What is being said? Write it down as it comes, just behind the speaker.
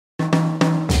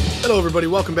Hello, everybody.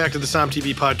 Welcome back to the Som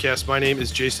TV podcast. My name is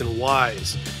Jason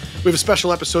Wise. We have a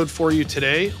special episode for you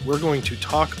today. We're going to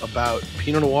talk about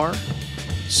Pinot Noir,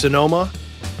 Sonoma,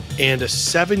 and a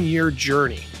 7-year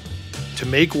journey to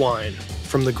make wine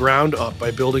from the ground up by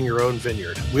building your own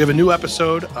vineyard. We have a new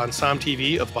episode on Som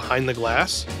TV of Behind the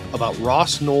Glass about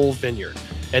Ross Knoll Vineyard,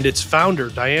 and its founder,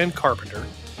 Diane Carpenter,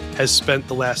 has spent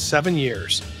the last 7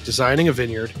 years designing a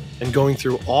vineyard and going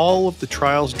through all of the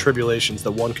trials and tribulations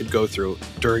that one could go through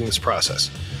during this process.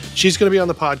 She's going to be on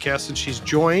the podcast, and she's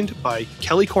joined by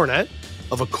Kelly Cornett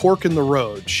of A Cork in the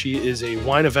Road. She is a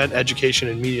wine event education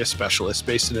and media specialist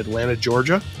based in Atlanta,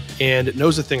 Georgia, and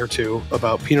knows a thing or two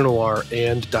about Pinot Noir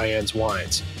and Diane's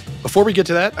wines. Before we get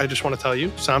to that, I just want to tell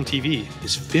you, Som TV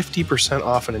is 50%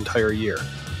 off an entire year.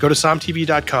 Go to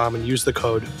somtv.com and use the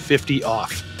code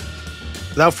 50OFF.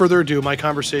 Without further ado, my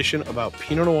conversation about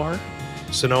Pinot Noir,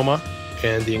 Sonoma,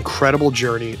 and the incredible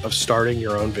journey of starting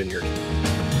your own vineyard.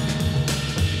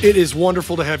 It is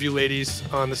wonderful to have you ladies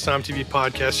on the Som TV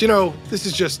podcast. You know, this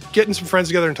is just getting some friends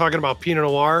together and talking about Pinot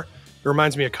Noir. It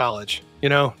reminds me of college, you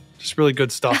know, just really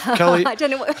good stuff. Kelly? I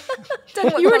don't know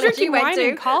what you were drinking wine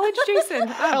in college, Jason?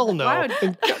 Hell no.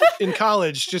 Wow. In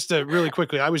college, just to really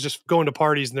quickly, I was just going to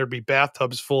parties and there'd be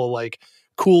bathtubs full of like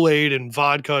Kool-Aid and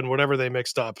vodka and whatever they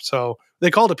mixed up. So they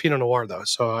called it Pinot Noir, though.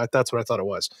 So that's what I thought it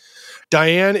was.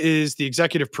 Diane is the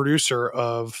executive producer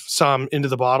of Som Into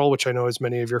the Bottle, which I know is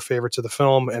many of your favorites of the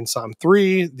film, and Som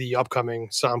 3, the upcoming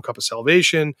Som Cup of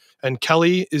Salvation. And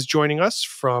Kelly is joining us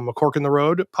from A Cork in the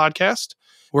Road podcast.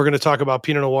 We're going to talk about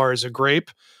Pinot Noir as a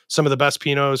grape, some of the best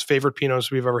Pinots, favorite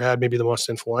Pinots we've ever had, maybe the most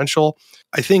influential.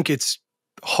 I think it's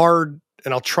hard,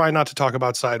 and I'll try not to talk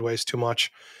about Sideways too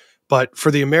much, but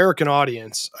for the American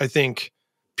audience, I think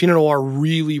Pinot Noir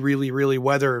really,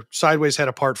 whether Sideways had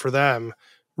a part for them,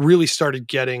 really started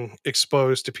getting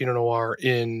exposed to Pinot Noir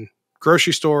in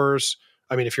grocery stores.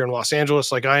 I mean, if you're in Los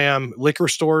Angeles like I am, liquor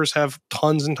stores have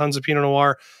tons and tons of Pinot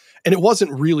Noir. And it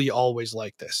wasn't really always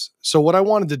like this. So what I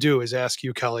wanted to do is ask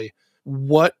you, Kelly,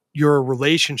 what your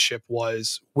relationship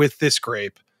was with this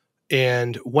grape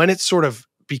and when it sort of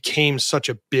became such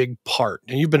a big part.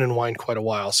 And you've been in wine quite a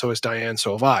while, so has Diane,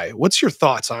 so have I. What's your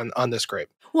thoughts on this grape?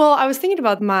 Well, I was thinking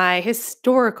about my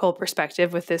historical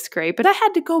perspective with this grape, but I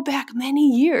had to go back many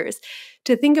years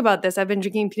to think about this. I've been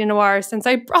drinking Pinot Noir since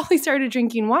I probably started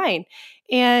drinking wine.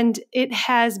 And it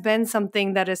has been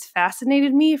something that has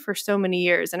fascinated me for so many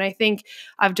years. And I think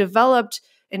I've developed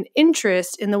an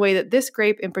interest in the way that this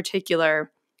grape in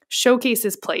particular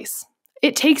showcases place.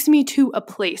 It takes me to a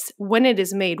place when it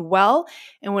is made well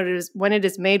and when it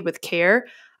is made with care.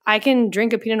 I can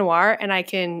drink a Pinot Noir and I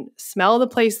can smell the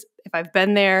place. If I've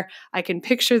been there, I can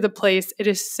picture the place. It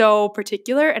is so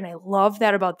particular, and I love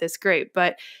that about this grape.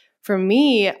 But for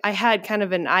me, I had kind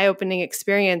of an eye-opening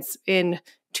experience in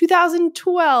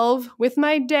 2012 with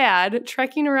my dad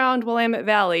trekking around Willamette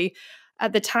Valley.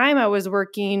 At the time, I was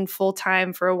working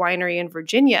full-time for a winery in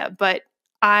Virginia, but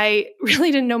I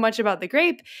really didn't know much about the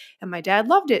grape, and my dad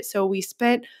loved it. So we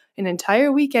spent an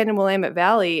entire weekend in Willamette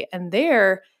Valley, and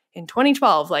there in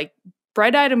 2012, like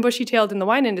bright-eyed and bushy-tailed in the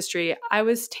wine industry, I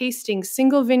was tasting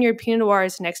single vineyard Pinot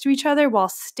Noirs next to each other while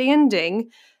standing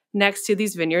next to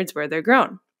these vineyards where they're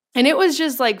grown. And it was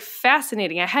just like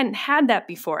fascinating. I hadn't had that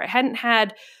before. I hadn't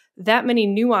had that many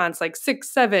nuance, like 6,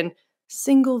 7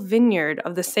 single vineyard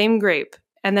of the same grape.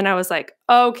 And then I was like,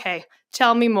 okay,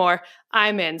 tell me more.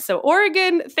 I'm in. So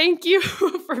Oregon, thank you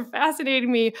for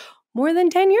fascinating me more than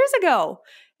 10 years ago.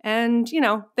 And, you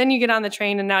know, then you get on the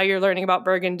train and now you're learning about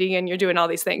Burgundy and you're doing all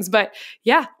these things. But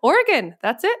yeah, Oregon,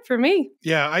 that's it for me.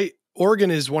 Yeah, Oregon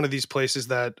is one of these places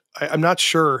that I'm not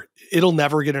sure it'll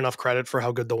never get enough credit for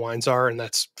how good the wines are. And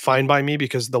that's fine by me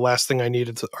because the last thing I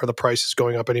needed are the prices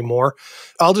going up anymore.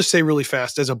 I'll just say really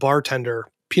fast, as a bartender,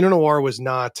 Pinot Noir was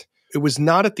not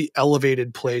at the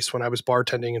elevated place when I was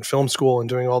bartending in film school and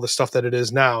doing all the stuff that it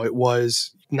is now. It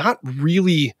was not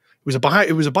really...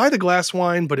 It was a by the glass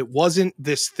wine, but it wasn't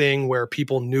this thing where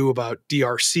people knew about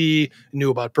DRC,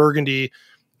 knew about Burgundy.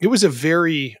 It was a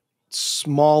very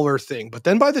smaller thing. But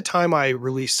then by the time I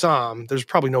released Som, there's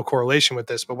probably no correlation with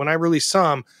this, but when I released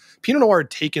Som, Pinot Noir had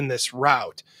taken this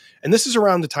route. And this is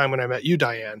around the time when I met you,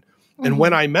 Diane. Mm-hmm. And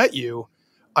when I met you,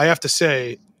 I have to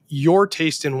say, your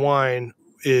taste in wine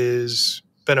has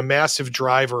been a massive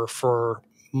driver for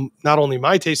not only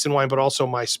my taste in wine, but also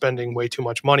my spending way too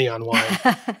much money on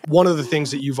wine. One of the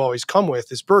things that you've always come with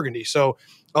is Burgundy. So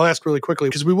I'll ask really quickly,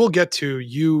 because we will get to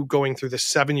you going through this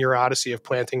 7-year odyssey of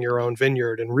planting your own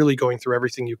vineyard and really going through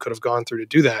everything you could have gone through to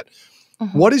do that.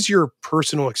 What is your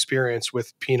personal experience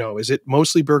with Pinot? Is it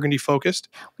mostly Burgundy focused?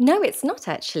 No, it's not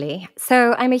actually.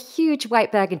 So I'm a huge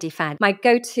white Burgundy fan. My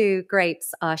go-to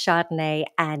grapes are Chardonnay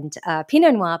and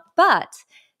Pinot Noir, but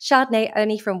Chardonnay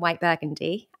only from white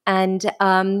Burgundy and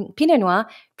Pinot Noir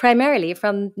primarily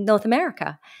from North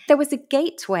America. There was a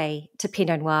gateway to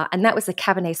Pinot Noir, and that was the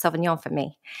Cabernet Sauvignon for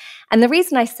me. And the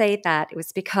reason I say that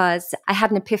was because I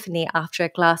had an epiphany after a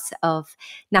glass of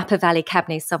Napa Valley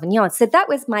Cabernet Sauvignon. So that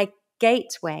was my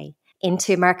gateway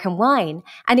into American wine.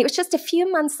 And it was just a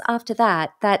few months after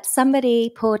that that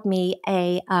somebody poured me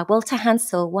a Walter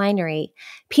Hansel winery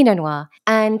Pinot Noir.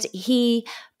 And he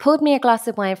poured me a glass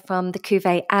of wine from the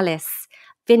Cuvée Alice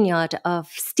vineyard of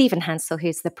Stephen Hansel,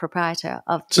 who's the proprietor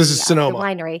of So this is the Sonoma.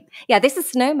 winery. Yeah, this is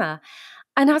Sonoma.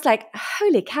 And I was like,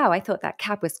 holy cow, I thought that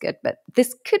cab was good, but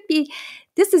this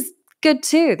is good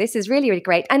too. This is really, really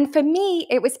great. And for me,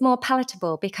 it was more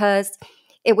palatable because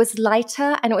it was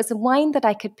lighter and it was a wine that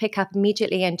I could pick up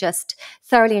immediately and just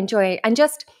thoroughly enjoy and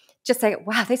just say,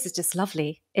 wow, this is just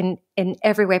lovely in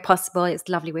every way possible. It's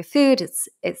lovely with food. It's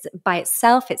by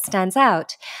itself, it stands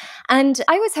out. And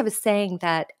I always have a saying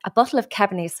that a bottle of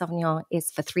Cabernet Sauvignon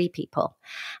is for 3 people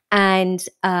and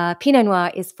Pinot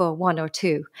Noir is for 1 or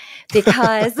 2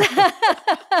 because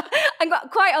I've got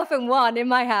quite often 1 in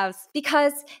my house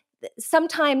because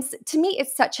sometimes to me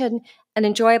it's such an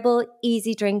enjoyable,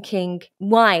 easy drinking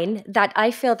wine that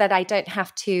I feel that I don't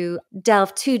have to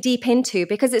delve too deep into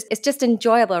because it's just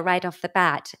enjoyable right off the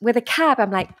bat. With a cab,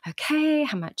 I'm like, okay,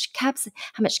 how much cabs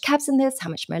in this? How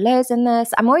much Merlot's in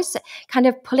this? I'm always kind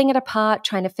of pulling it apart,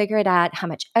 trying to figure it out, how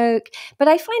much oak. But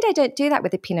I find I don't do that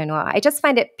with the Pinot Noir. I just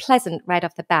find it pleasant right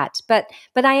off the bat. But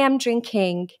I am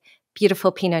drinking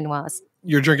beautiful Pinot Noirs.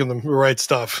 You're drinking the right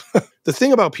stuff. The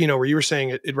thing about Pinot, where you were saying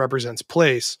it represents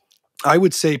place, I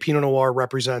would say Pinot Noir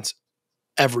represents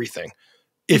everything.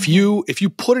 If you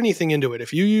put anything into it,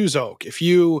 if you use oak, if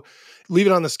you leave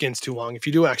it on the skins too long, if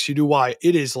you do X, you do Y,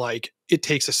 it is like, it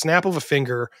takes a snap of a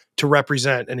finger to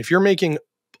represent. And if you're making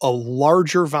a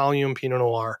larger volume Pinot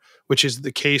Noir, which is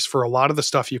the case for a lot of the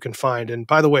stuff you can find, and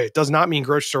by the way, it does not mean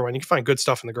grocery store wine. You can find good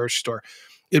stuff in the grocery store.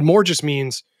 It more just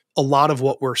means a lot of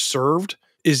what we're served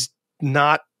is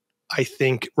not, I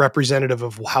think, representative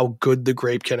of how good the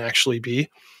grape can actually be.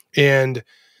 And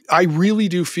I really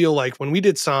do feel like when we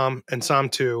did Somm and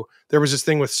Somm 2, there was this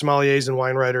thing with sommeliers and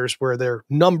wine writers where their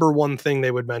number one thing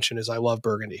they would mention is I love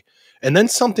Burgundy. And then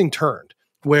something turned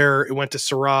where it went to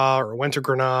Syrah or went to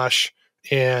Grenache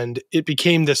and it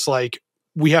became this like,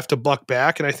 we have to buck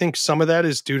back. And I think some of that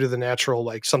is due to the natural,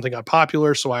 like something got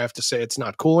popular. So I have to say it's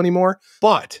not cool anymore.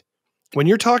 But when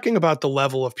you're talking about the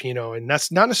level of Pinot, and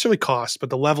that's not necessarily cost, but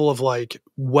the level of like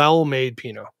well-made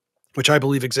Pinot, which I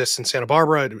believe exists in Santa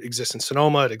Barbara, it exists in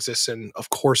Sonoma, it exists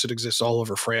all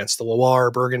over France, the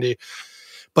Loire, Burgundy.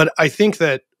 But I think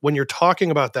that when you're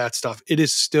talking about that stuff, it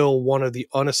is still one of the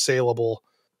unassailable,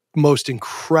 most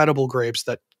incredible grapes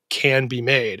that can be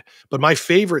made. But my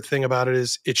favorite thing about it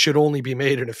is it should only be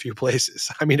made in a few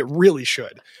places. I mean, it really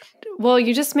should. Well,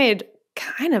 you just made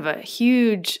kind of a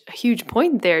huge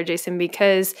point there, Jason,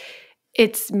 because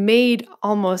it's made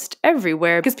almost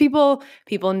everywhere because people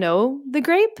know the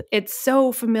grape. It's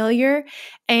so familiar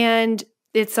and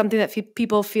it's something that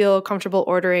people feel comfortable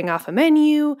ordering off a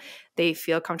menu. They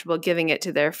feel comfortable giving it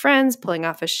to their friends, pulling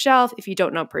off a shelf. If you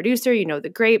don't know producer, you know the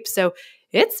grape. So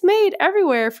it's made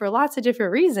everywhere for lots of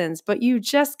different reasons. But you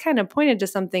just kind of pointed to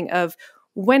something of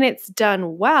when it's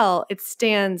done well, it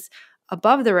stands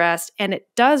above the rest and it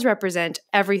does represent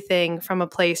everything from a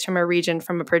place, from a region,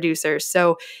 from a producer.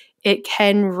 So it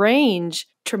can range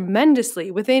tremendously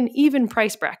within even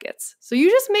price brackets. So you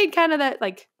just made kind of that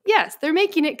like, yes, they're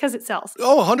making it because it sells.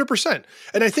 Oh, 100%.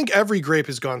 And I think every grape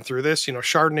has gone through this. You know,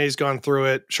 Chardonnay's gone through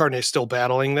it. Chardonnay's still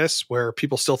battling this, where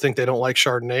people still think they don't like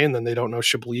Chardonnay, and then they don't know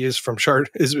Chablis is from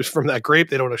that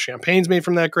grape. They don't know Champagne's made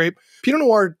from that grape. Pinot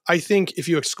Noir, I think if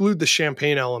you exclude the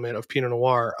Champagne element of Pinot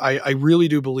Noir, I really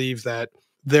do believe that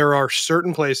there are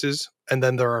certain places and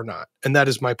then there are not. And that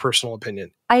is my personal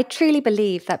opinion. I truly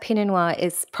believe that Pinot Noir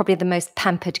is probably the most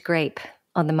pampered grape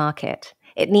on the market.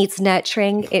 It needs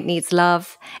nurturing. It needs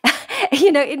love.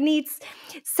 It needs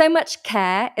so much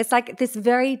care. It's like this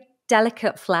very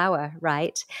delicate flower,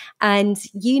 right? And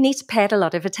you need to pay it a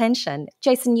lot of attention.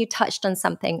 Jason, you touched on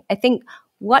something. I think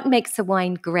what makes a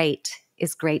wine great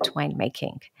is great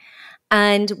winemaking.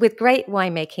 And with great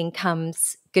winemaking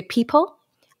comes good people,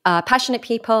 passionate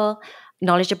people,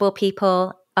 knowledgeable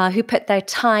people, who put their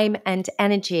time and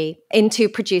energy into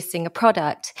producing a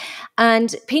product.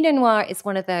 And Pinot Noir is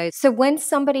one of those. So when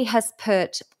somebody has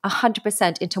put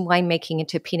 100% into winemaking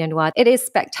into Pinot Noir, it is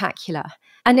spectacular.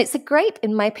 And it's a grape,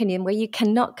 in my opinion, where you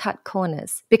cannot cut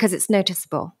corners because it's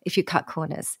noticeable if you cut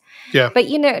corners. Yeah. But,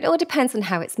 it all depends on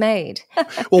how it's made.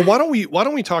 Well, why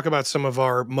don't we talk about some of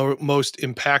our most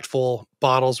impactful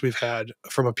bottles we've had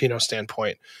from a Pinot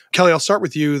standpoint? Kelly, I'll start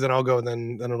with you, then I'll go, and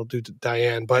then it'll do to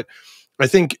Diane. But I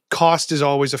think cost is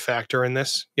always a factor in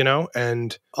this,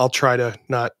 and I'll try to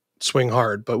not swing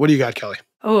hard. But what do you got, Kelly?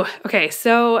 Oh, okay.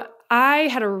 So I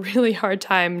had a really hard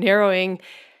time narrowing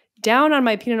down on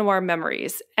my Pinot Noir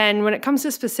memories. And when it comes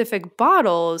to specific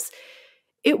bottles,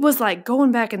 it was like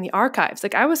going back in the archives.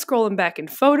 Like I was scrolling back in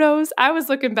photos. I was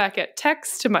looking back at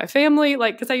texts to my family,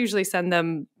 because I usually send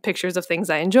them pictures of things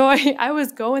I enjoy. I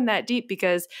was going that deep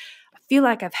because I feel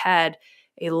like I've had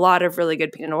a lot of really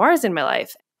good Pinot Noirs in my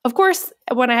life. Of course,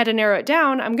 when I had to narrow it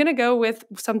down, I'm going to go with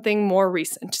something more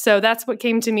recent. So that's what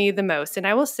came to me the most. And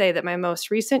I will say that my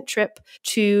most recent trip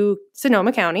to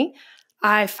Sonoma County,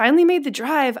 I finally made the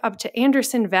drive up to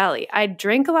Anderson Valley. I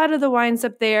drank a lot of the wines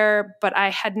up there, but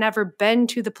I had never been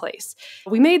to the place.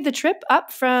 We made the trip we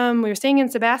were staying in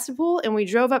Sebastopol, and we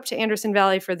drove up to Anderson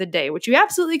Valley for the day, which you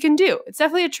absolutely can do. It's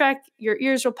definitely a trek. Your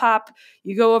ears will pop.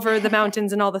 You go over the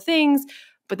mountains and all the things,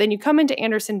 but then you come into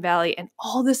Anderson Valley, and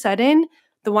all of a sudden,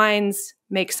 the wines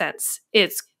make sense.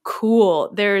 It's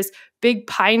cool. There's big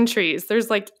pine trees. There's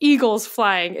like eagles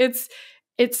flying.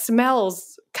 It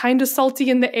smells kind of salty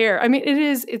in the air. I mean,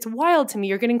 it's wild to me.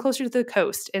 You're getting closer to the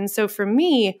coast. And so for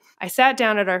me, I sat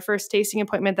down at our first tasting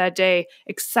appointment that day,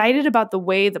 excited about the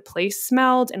way the place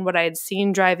smelled and what I had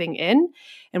seen driving in.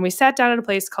 And we sat down at a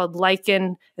place called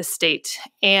Lichen Estate.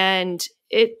 And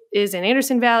it is in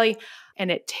Anderson Valley. And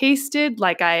it tasted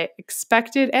like I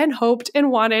expected and hoped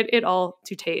and wanted it all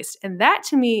to taste. And that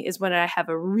to me is when I have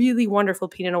a really wonderful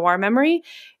Pinot Noir memory,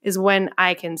 is when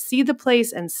I can see the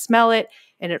place and smell it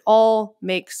and it all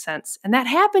makes sense. And that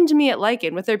happened to me at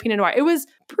Lichen with their Pinot Noir. It was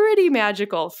pretty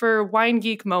magical for Wine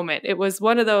Geek moment. It was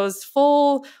one of those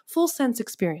full sense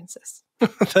experiences.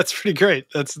 That's pretty great.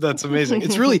 That's amazing.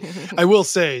 It's really, I will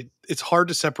say, it's hard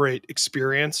to separate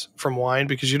experience from wine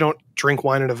because you don't drink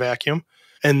wine in a vacuum.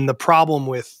 And the problem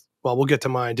we'll get to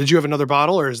mine. Did you have another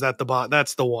bottle, or is that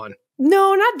that's the one?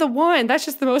 No, not the one. That's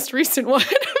just the most recent one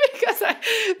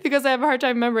because I have a hard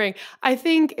time remembering. I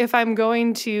think if I'm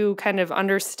going to kind of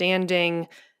understanding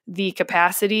the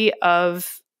capacity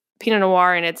of Pinot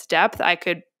Noir and its depth, I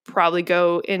could probably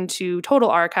go into total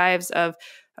archives of,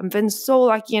 I've been so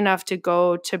lucky enough to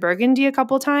go to Burgundy a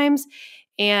couple times.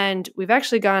 And we've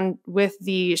actually gone with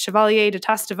the Chevalier de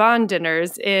Tastavan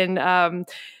dinners in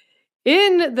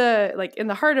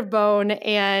the heart of Beaune,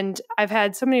 and I've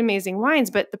had so many amazing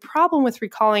wines. But the problem with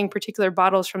recalling particular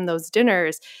bottles from those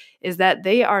dinners is that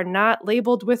they are not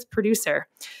labeled with producer.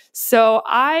 So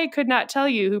I could not tell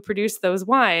you who produced those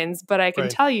wines, but I can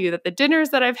tell you that the dinners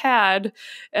that I've had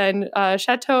and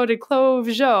Chateau de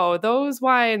Clos-Vougeot, those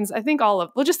wines, I think can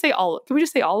we just say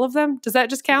all of them? Does that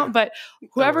just count? Yeah. But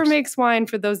whoever makes wine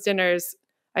for those dinners,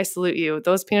 I salute you.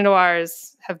 Those Pinot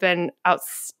Noirs have been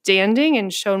outstanding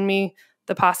and shown me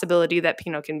the possibility that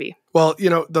Pinot can be. Well,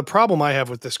 the problem I have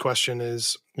with this question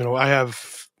is, I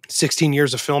have 16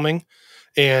 years of filming,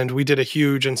 and we did a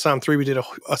huge, in Somm 3, we did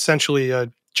essentially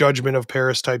a Judgment of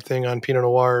Paris type thing on Pinot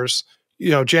Noirs.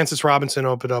 Jancis Robinson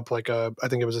opened up I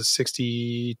think it was a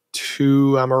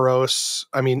 62 Amoros.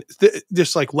 I mean,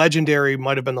 this like legendary,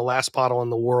 might have been the last bottle in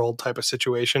the world type of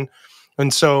situation.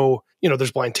 And so,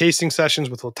 there's blind tasting sessions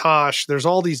with Latache. There's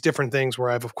all these different things where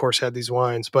I've, of course, had these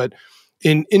wines. But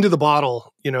into the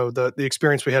bottle, the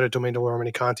experience we had at Domaine de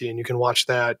Romanée-Conti, and you can watch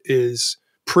that, is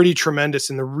pretty tremendous.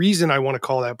 And the reason I want to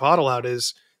call that bottle out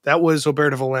is that was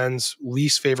Aubert de Valenne's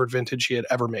least favorite vintage he had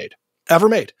ever made.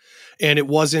 And it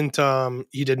wasn't,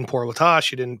 he didn't pour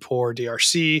Latache, he didn't pour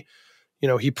DRC,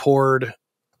 he poured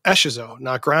Echezot,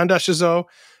 not Grand Echezot.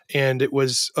 And it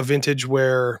was a vintage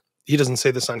where, he doesn't say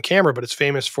this on camera, but it's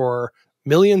famous for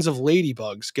millions of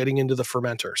ladybugs getting into the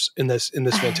fermenters in this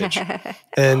vintage.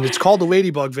 And it's called the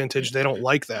ladybug vintage. They don't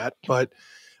like that. But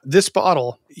this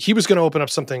bottle, he was going to open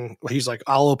up something. He's like,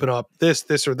 I'll open up this,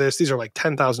 or this. These are like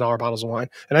 $10,000 bottles of wine.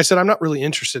 And I said, I'm not really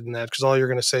interested in that because all you're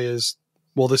going to say is,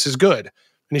 well, this is good.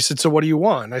 And he said, so what do you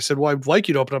want? And I said, well, I'd like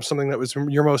you to open up something that was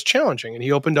your most challenging. And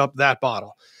he opened up that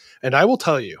bottle. And I will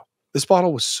tell you, this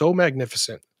bottle was so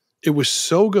magnificent. It was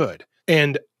so good.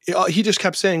 And he just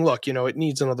kept saying, look, it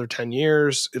needs another 10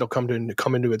 years. It'll come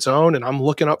into its own. And I'm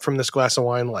looking up from this glass of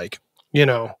wine like,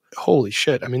 holy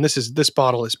shit. I mean, this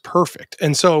bottle is perfect.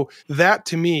 And so that,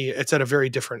 to me, it's at a very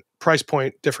different price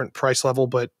point, different price level.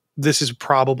 But this is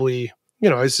probably,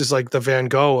 this is like the Van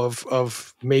Gogh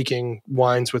of making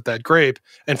wines with that grape.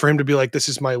 And for him to be like, this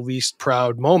is my least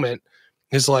proud moment,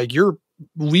 is like, you're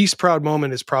least proud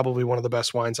moment is probably one of the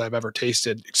best wines I've ever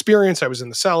tasted. Experience, I was in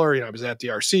the cellar, I was at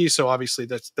DRC, so obviously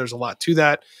there's a lot to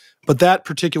that. But that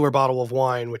particular bottle of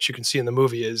wine, which you can see in the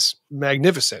movie, is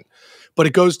magnificent. But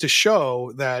it goes to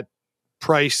show that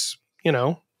price,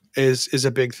 is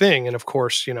a big thing. And of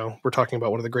course, we're talking about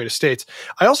one of the great estates.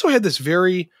 I also had this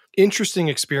very interesting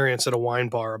experience at a wine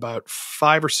bar about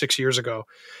 5 or 6 years ago.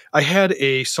 I had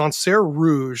a Sancerre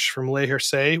Rouge from Le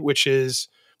Hercé, which is,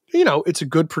 it's a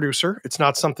good producer. It's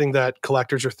not something that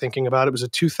collectors are thinking about. It was a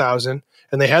 2000,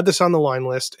 and they had this on the line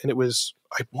list, and it was,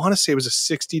 I want to say it was a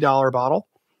 $60 bottle.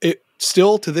 It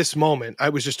still, to this moment, I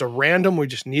was just we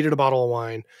just needed a bottle of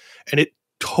wine, and it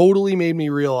totally made me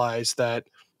realize that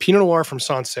Pinot Noir from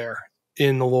Sancerre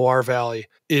in the Loire Valley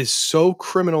is so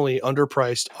criminally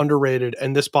underpriced, underrated,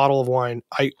 and this bottle of wine,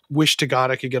 I wish to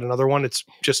God I could get another one. It's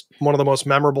just one of the most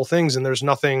memorable things, and there's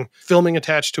nothing filming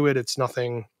attached to it. It's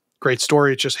nothing great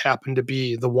story. It just happened to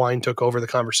be the wine took over the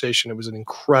conversation. It was an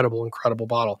incredible, incredible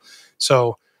bottle.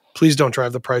 So please don't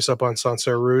drive the price up on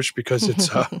Sancerre Rouge because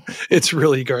it's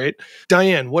really great.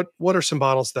 Diane, what are some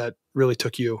bottles that really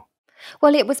took you?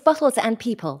 Well, it was bottles and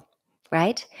people,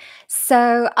 right?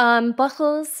 So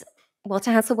bottles,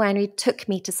 Walter Hansel Winery took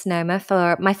me to Sonoma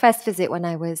for my first visit when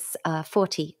I was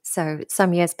 40, so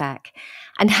some years back.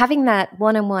 And having that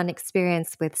one-on-one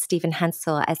experience with Stephen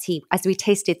Hansel as we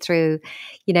tasted through,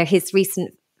 his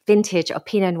recent vintage of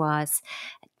Pinot Noirs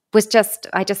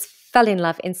I just fell in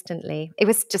love instantly. It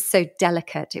was just so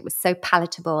delicate. It was so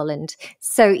palatable and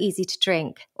so easy to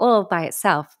drink all by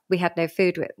itself. We had no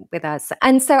food with us.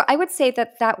 And so I would say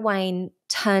that wine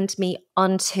turned me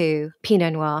onto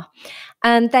Pinot Noir.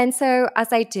 And then so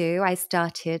as I do, I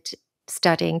started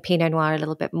studying Pinot Noir a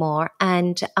little bit more.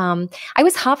 And I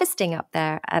was harvesting up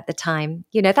there at the time.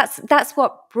 That's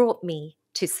what brought me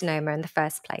to Sonoma in the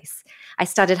first place. I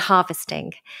started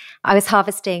harvesting. I was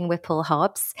harvesting with Paul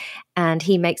Hobbs, and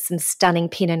he makes some stunning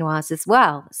Pinot Noirs as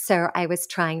well. So I was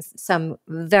trying some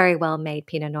very well-made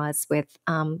Pinot Noirs with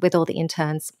all the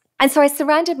interns. And so I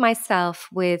surrounded myself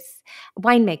with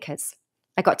winemakers.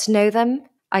 I got to know them.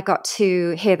 I got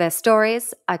to hear their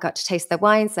stories. I got to taste their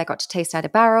wines. I got to taste out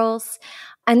of barrels.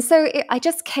 And so I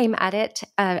just came at it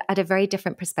at a very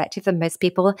different perspective than most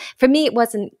people. For me, it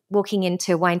wasn't walking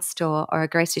into a wine store or a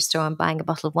grocery store and buying a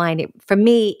bottle of wine. For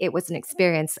me, it was an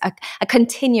experience, a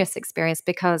continuous experience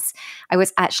because I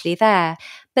was actually there.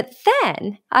 But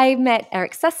then I met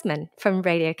Eric Sussman from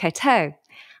Radio Coteau.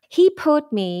 He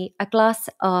poured me a glass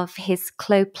of his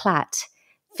Clos Plat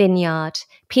Vineyard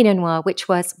Pinot Noir, which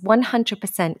was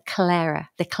 100% Calera,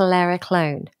 the Calera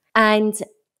clone. And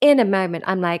in a moment,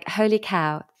 I'm like, holy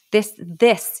cow, this,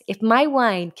 if my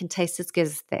wine can taste as good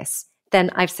as this, then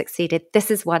I've succeeded.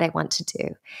 This is what I want to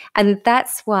do. And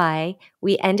that's why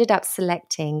we ended up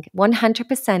selecting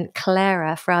 100%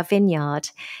 Calera for our vineyard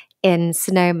in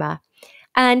Sonoma.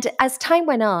 And as time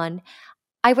went on,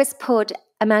 I was poured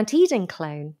a Mount Eden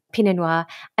clone, Pinot Noir,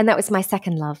 and that was my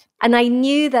second love. And I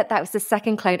knew that was the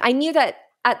second clone. I knew that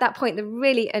at that point, there were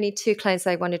really only 2 clones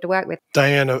I wanted to work with.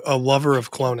 Diane, a lover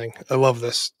of cloning. I love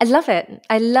this. I love it.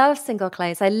 I love single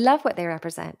clones. I love what they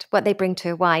represent, what they bring to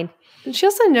a wine. And she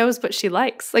also knows what she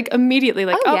likes. Like immediately,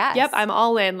 yes. Yep, I'm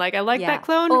all in. Like I like that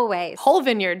clone. Always. Whole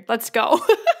vineyard. Let's go.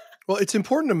 Well, it's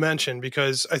important to mention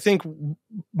because I think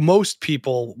most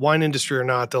people, wine industry or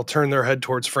not, they'll turn their head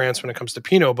towards France when it comes to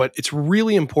Pinot. But it's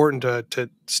really important to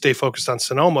stay focused on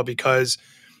Sonoma because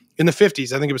in the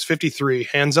 50s, I think it was 53,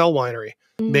 Hansel Winery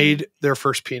made their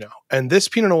first Pinot. And this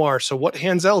Pinot Noir, so what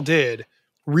Hansel did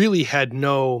really had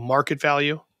no market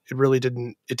value.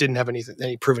 It didn't have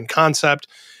any proven concept.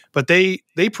 But they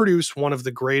produce one of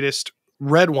the greatest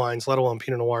red wines, let alone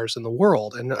Pinot Noirs in the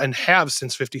world, and have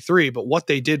since 53. But what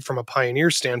they did from a pioneer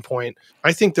standpoint,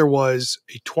 I think there was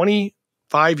a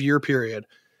 25-year period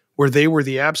where they were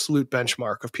the absolute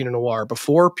benchmark of Pinot Noir.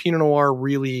 Before Pinot Noir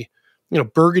really,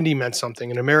 Burgundy meant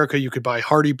something. In America, you could buy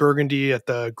Hardy Burgundy at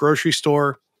the grocery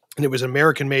store, and it was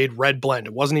American-made red blend.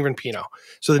 It wasn't even Pinot.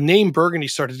 So the name Burgundy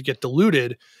started to get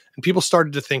diluted, and people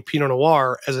started to think Pinot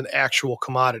Noir as an actual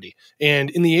commodity. And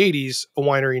in the 80s, a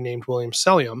winery named William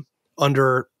Sellium,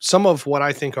 under some of what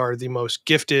I think are the most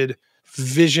gifted,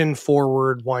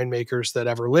 vision-forward winemakers that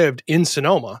ever lived in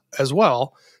Sonoma as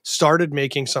well, started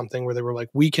making something where they were like,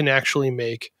 we can actually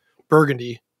make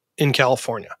Burgundy in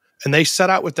California. And they set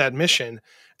out with that mission.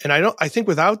 And I think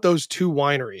without those 2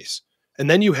 wineries, and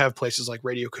then you have places like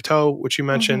Radio Coteau, which you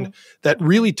mentioned, that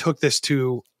really took this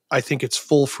to, I think, its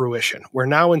full fruition. Where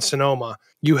now in Sonoma,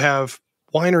 you have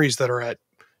wineries that are at,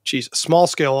 small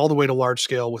scale all the way to large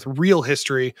scale with real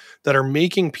history that are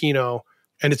making Pinot,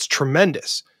 and it's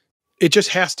tremendous. it just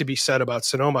has to be said about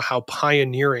Sonoma how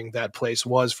pioneering that place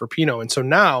was for Pinot. And so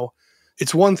now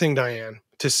it's one thing, Diane,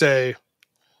 to say,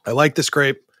 I like this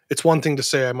grape. It's one thing to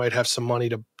say I might have some money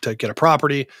to get a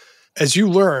property. As you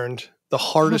learned the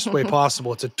hardest way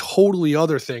possible, it's a totally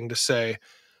other thing to say,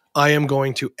 I am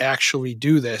going to actually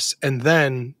do this. And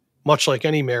then, much like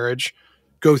any marriage,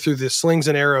 go through the slings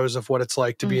and arrows of what it's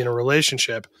like to be in a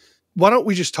relationship. Why don't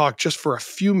we just talk just for a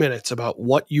few minutes about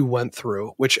what you went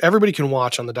through, which everybody can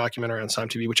watch on the documentary on Sam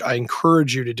TV, which I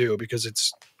encourage you to do because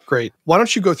it's great. Why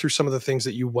don't you go through some of the things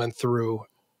that you went through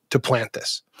to plant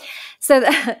this? So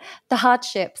the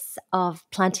hardships of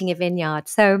planting a vineyard.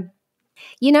 So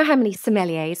you know how many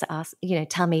sommeliers ask,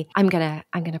 tell me, I'm gonna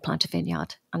plant a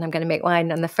vineyard and I'm gonna make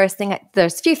wine. And the first thing,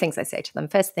 there's a few things I say to them.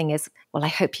 First thing is, well, I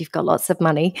hope you've got lots of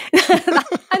money.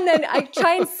 And then I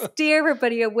try and steer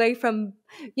everybody away from,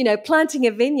 planting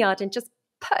a vineyard and just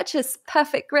purchase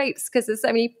perfect grapes because there's so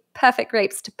many perfect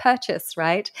grapes to purchase,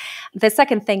 right? The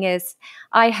second thing is,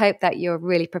 I hope that you're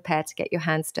really prepared to get your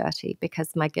hands dirty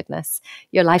because, my goodness,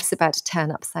 your life's about to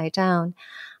turn upside down.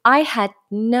 I had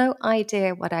no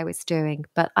idea what I was doing,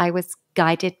 but I was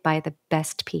guided by the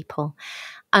best people.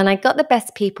 And I got the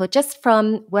best people just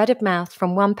from word of mouth,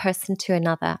 from one person to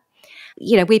another.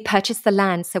 We purchased the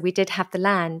land, so we did have the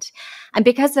land. And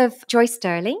because of Joyce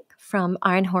Sterling from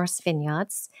Iron Horse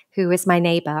Vineyards, who is my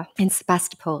neighbor in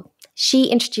Sebastopol, she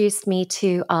introduced me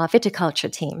to our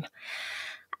viticulture team.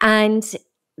 And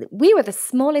we were the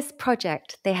smallest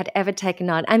project they had ever taken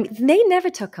on. And they never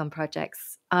took on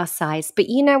projects our size. But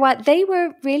you know what? They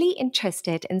were really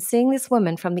interested in seeing this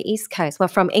woman from the East Coast, well,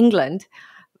 from England,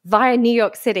 via New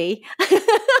York City,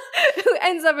 who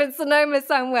ends up in Sonoma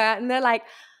somewhere. And they're like,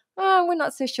 oh, we're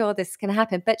not so sure this is going to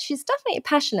happen. But she's definitely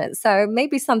passionate. So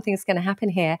maybe something's going to happen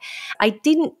here. I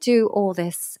didn't do all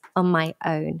this on my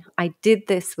own. I did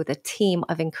this with a team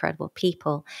of incredible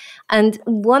people. And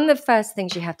one of the first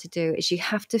things you have to do is you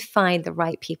have to find the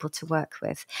right people to work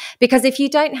with. Because if you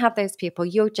don't have those people,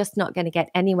 you're just not going to get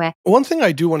anywhere. One thing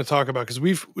I do want to talk about, because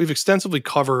we've extensively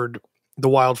covered the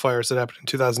wildfires that happened in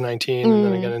 2019 and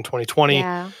then again in 2020.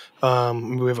 Yeah.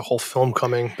 We have a whole film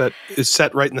coming that is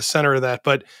set right in the center of that.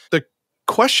 But the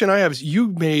question I have is, you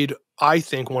made, I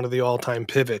think, one of the all-time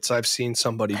pivots I've seen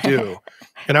somebody do.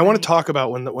 And I want to talk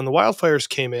about when the wildfires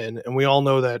came in, and we all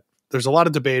know that there's a lot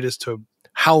of debate as to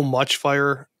how much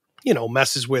fire,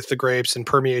 messes with the grapes and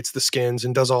permeates the skins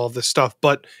and does all of this stuff.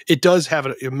 But it does have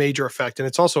a major effect. And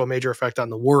it's also a major effect on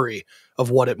the worry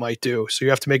of what it might do. So you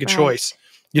have to make a choice.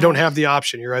 You don't have the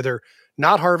option. You're either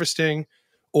not harvesting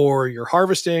or you're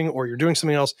harvesting or you're doing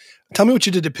something else. Tell me what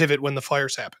you did to pivot when the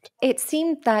fires happened. It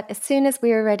seemed that as soon as we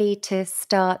were ready to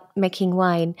start making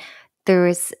wine, there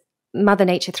was Mother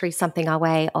Nature threw something our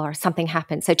way or something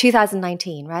happened. So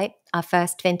 2019, right? Our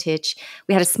first vintage,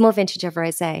 we had a small vintage of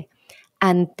rosé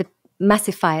and the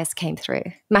massive fires came through,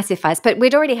 massive fires. But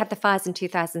we'd already had the fires in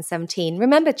 2017.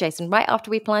 Remember, Jason, right after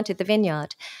we planted the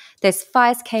vineyard, those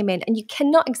fires came in, and you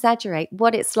cannot exaggerate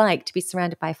what it's like to be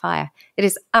surrounded by fire. It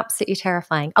is absolutely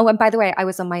terrifying. Oh, and by the way, I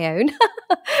was on my own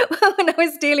when I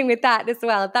was dealing with that as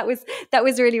well. That was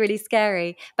really, really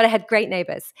scary. But I had great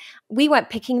neighbors. We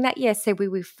weren't picking that year, so we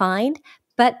were fine.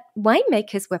 But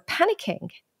winemakers were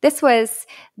panicking. This was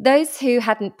those who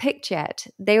hadn't picked yet.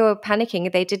 They were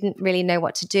panicking. They didn't really know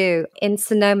what to do. In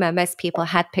Sonoma, most people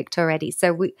had picked already.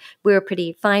 So we were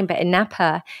pretty fine. But in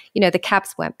Napa, the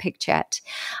cabs weren't picked yet.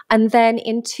 And then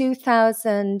in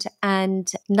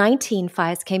 2019,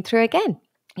 fires came through again.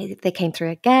 They came through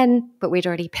again, but we'd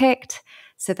already picked.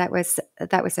 So that was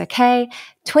okay.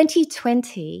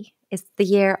 2020 is the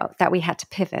year that we had to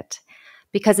pivot.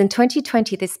 Because in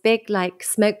 2020, this big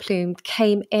smoke plume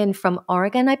came in from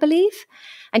Oregon, I believe,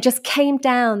 and just came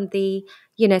down the,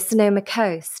 Sonoma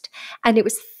coast. And it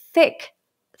was thick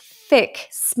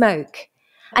smoke.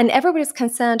 And everybody was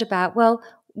concerned about, well,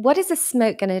 what is the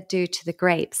smoke going to do to the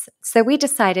grapes? So we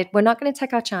decided we're not going to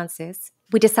take our chances.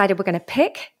 We decided we're going to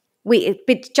pick.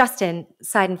 Justin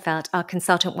Seidenfeld, our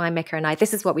consultant winemaker, and I,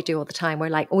 this is what we do all the time.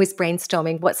 We're always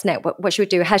brainstorming, what's next? What should we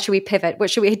do? How should we pivot?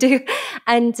 What should we do?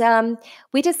 And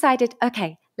we decided,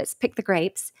 okay, let's pick the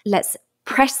grapes. Let's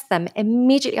press them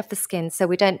immediately off the skin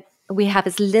so we have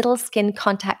as little skin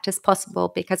contact as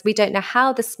possible because we don't know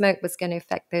how the smoke was going to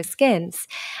affect those skins.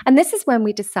 And this is when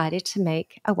we decided to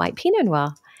make a white Pinot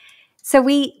Noir. So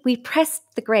we pressed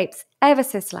the grapes ever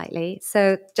so slightly,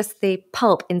 so just the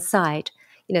pulp inside,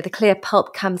 the clear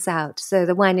pulp comes out. So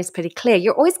the wine is pretty clear.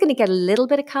 You're always going to get a little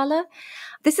bit of color.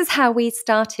 This is how we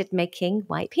started making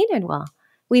white Pinot Noir.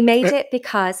 We made it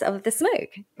because of the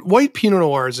smoke. White Pinot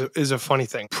Noir is a funny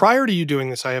thing. Prior to you doing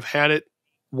this, I have had it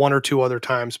one or two other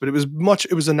times, but it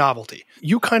was a novelty.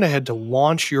 You kind of had to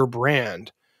launch your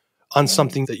brand on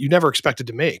something that you never expected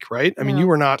to make, right? I mean, you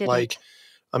were not like,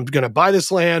 I'm going to buy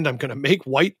this land, I'm going to make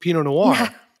white Pinot Noir. No.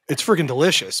 It's freaking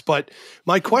delicious. But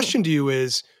my question to you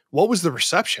is, what was the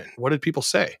reception? What did people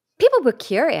say? People were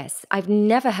curious. I've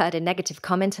never heard a negative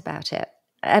comment about it,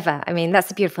 ever. I mean,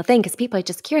 that's a beautiful thing because people are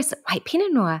just curious. White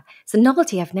Pinot Noir, it's a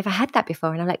novelty. I've never had that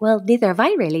before. And I'm like, well, neither have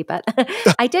I really. But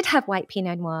I did have white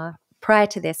Pinot Noir prior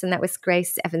to this, and that was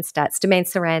Grace Evanstadt's Domaine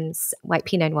Serenne's white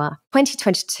Pinot Noir.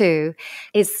 2022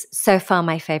 is so far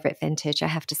my favorite vintage, I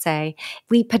have to say.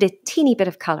 We put a teeny bit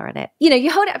of color in it. You know,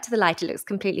 you hold it up to the light, it looks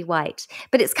completely white,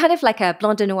 but it's kind of like a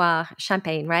Blanc de Noir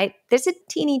champagne, right? There's a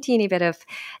teeny bit of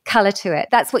color to it.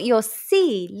 That's what you'll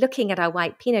see looking at our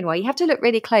white Pinot Noir. You have to look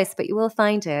really close, but you will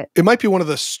find it. It might be one of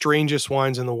the strangest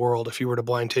wines in the world if you were to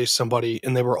blind taste somebody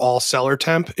and they were all cellar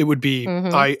temp. It would be,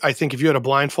 I think if you had a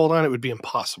blindfold on, it would be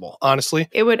impossible. Honestly,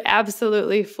 it would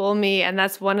absolutely fool me. And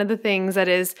that's one of the things that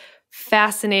is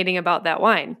fascinating about that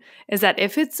wine is that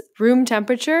if it's room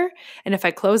temperature and if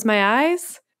I close my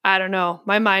eyes, I don't know,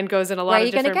 my mind goes in a lot of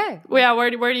different... Where are you going to go? Yeah,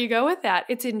 where do you go with that?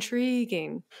 It's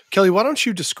intriguing. Kelly, why don't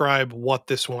you describe what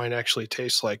this wine actually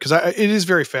tastes like? Because it is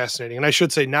very fascinating. And I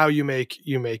should say now you make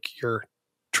your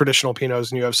traditional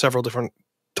Pinots and you have several different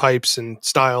types and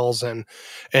styles and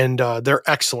they're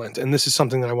excellent. And this is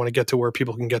something that I want to get to where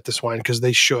people can get this wine because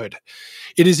they should.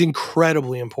 It is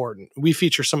incredibly important. We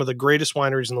feature some of the greatest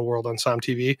wineries in the world on SOM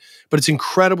TV, but it's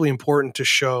incredibly important to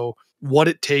show what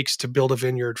it takes to build a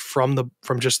vineyard from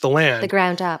just the land. The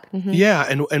ground up. Mm-hmm. Yeah.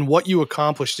 And what you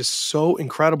accomplished is so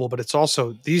incredible, but it's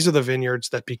also, these are the vineyards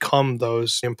that become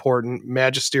those important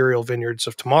magisterial vineyards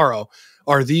of tomorrow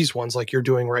are these ones like you're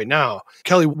doing right now.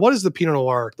 Kelly, what does the Pinot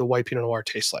Noir, the white Pinot Noir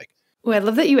taste like? Oh, I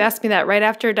love that you asked me that right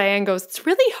after Diane goes, it's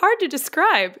really hard to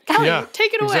describe. Kelly,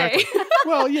 take it away.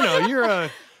 Well, you know,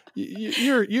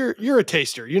 you're a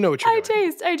taster. You know what you're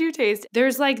doing. I do taste.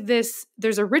 There's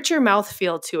a richer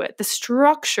mouthfeel to it. The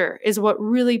structure is what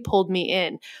really pulled me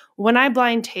in. When I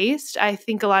blind taste, I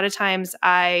think a lot of times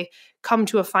I come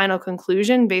to a final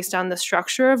conclusion based on the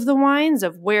structure of the wines,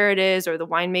 of where it is or the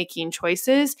winemaking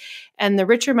choices, and the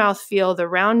richer mouthfeel, the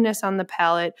roundness on the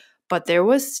palate, but there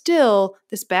was still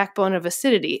this backbone of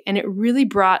acidity, and it really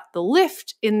brought the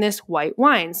lift in this white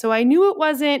wine. So I knew it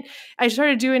wasn't, I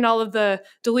started doing all of the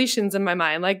deletions in my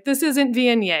mind, like this isn't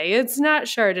Viognier, it's not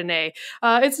Chardonnay,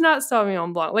 it's not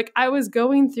Sauvignon Blanc. Like I was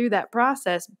going through that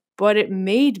process, but it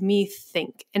made me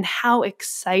think. And how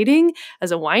exciting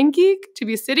as a wine geek to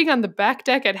be sitting on the back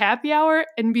deck at happy hour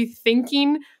and be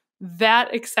thinking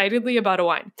that excitedly about a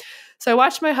wine. So I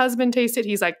watched my husband taste it.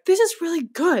 He's like, this is really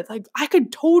good. Like I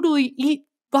could totally eat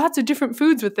lots of different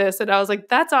foods with this. And I was like,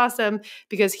 that's awesome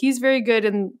because he's very good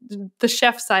in the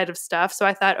chef side of stuff. So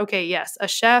I thought, okay, yes, a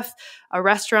chef, a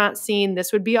restaurant scene,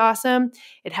 this would be awesome.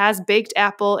 It has baked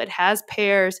apple. It has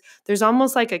pears. There's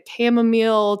almost like a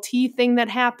chamomile tea thing that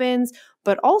happens.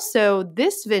 But also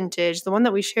this vintage, the one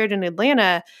that we shared in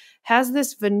Atlanta, has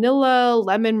this vanilla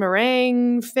lemon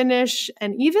meringue finish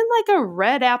and even like a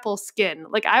red apple skin.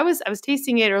 Like I was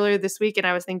tasting it earlier this week and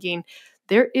I was thinking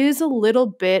there is a little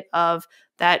bit of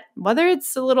that, whether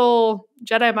it's a little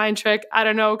Jedi mind trick, I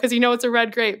don't know, because it's a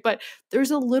red grape, but there's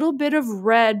a little bit of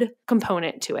red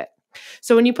component to it.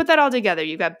 So when you put that all together,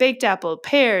 you've got baked apple,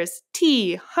 pears,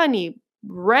 tea, honey,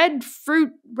 red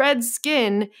fruit, red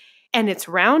skin, and it's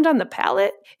round on the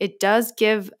palate, it does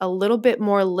give a little bit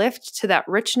more lift to that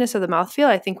richness of the mouthfeel,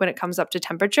 I think, when it comes up to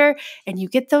temperature. And you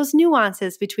get those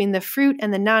nuances between the fruit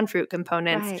and the non-fruit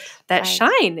components that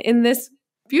shine in this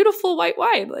beautiful white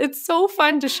wine. It's so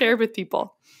fun to share with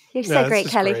people. You're so great,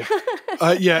 Kelly.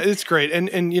 Great. Yeah, it's great. And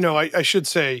I should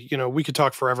say, we could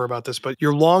talk forever about this, but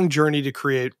your long journey to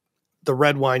create the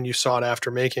red wine you sought after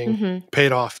making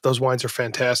paid off. Those wines are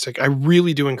fantastic. I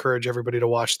really do encourage everybody to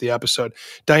watch the episode.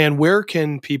 Diane, where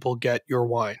can people get your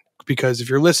wine? Because if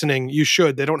you're listening, you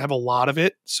should. They don't have a lot of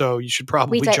it, so you should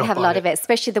probably jump on it. We don't have a lot of it,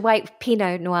 especially the white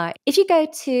Pinot Noir. If you go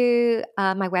to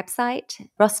my website,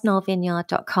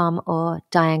 rossignolvineyard.com or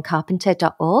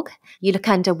dianecarpenter.org, you look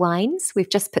under wines. We've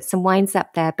just put some wines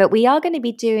up there, but we are going to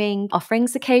be doing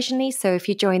offerings occasionally. So if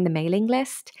you join the mailing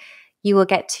list, you will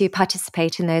get to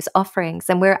participate in those offerings.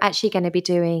 And we're actually going to be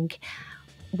doing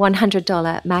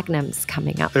 $100 magnums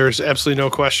coming up. There's absolutely no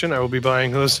question. I will be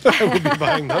buying those.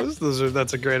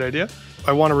 That's a great idea.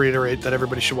 I want to reiterate that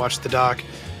everybody should watch the doc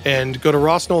and go to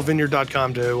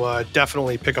rossignolvineyard.com to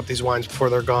definitely pick up these wines before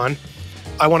they're gone.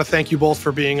 I want to thank you both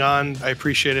for being on. I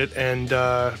appreciate it. And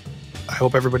I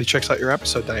hope everybody checks out your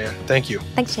episode, Diane. Thank you.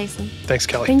 Thanks, Jason. Thanks,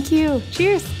 Kelly. Thank you.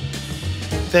 Cheers.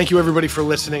 Thank you, everybody, for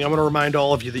listening. I want to remind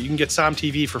all of you that you can get Som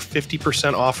TV for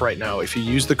 50% off right now if you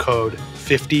use the code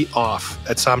 50OFF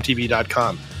at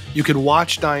somtv.com. You can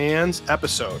watch Diane's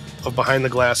episode of Behind the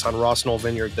Glass on Ross Knoll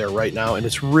Vineyard there right now, and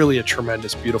it's really a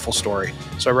tremendous, beautiful story.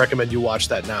 So I recommend you watch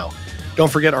that now.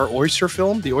 Don't forget our oyster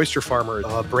film, The Oyster Farmer,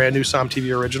 a brand new Som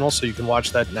TV original, so you can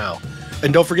watch that now.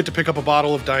 And don't forget to pick up a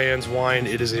bottle of Diane's wine.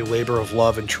 It is a labor of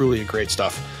love and truly a great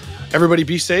stuff. Everybody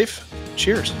be safe.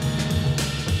 Cheers.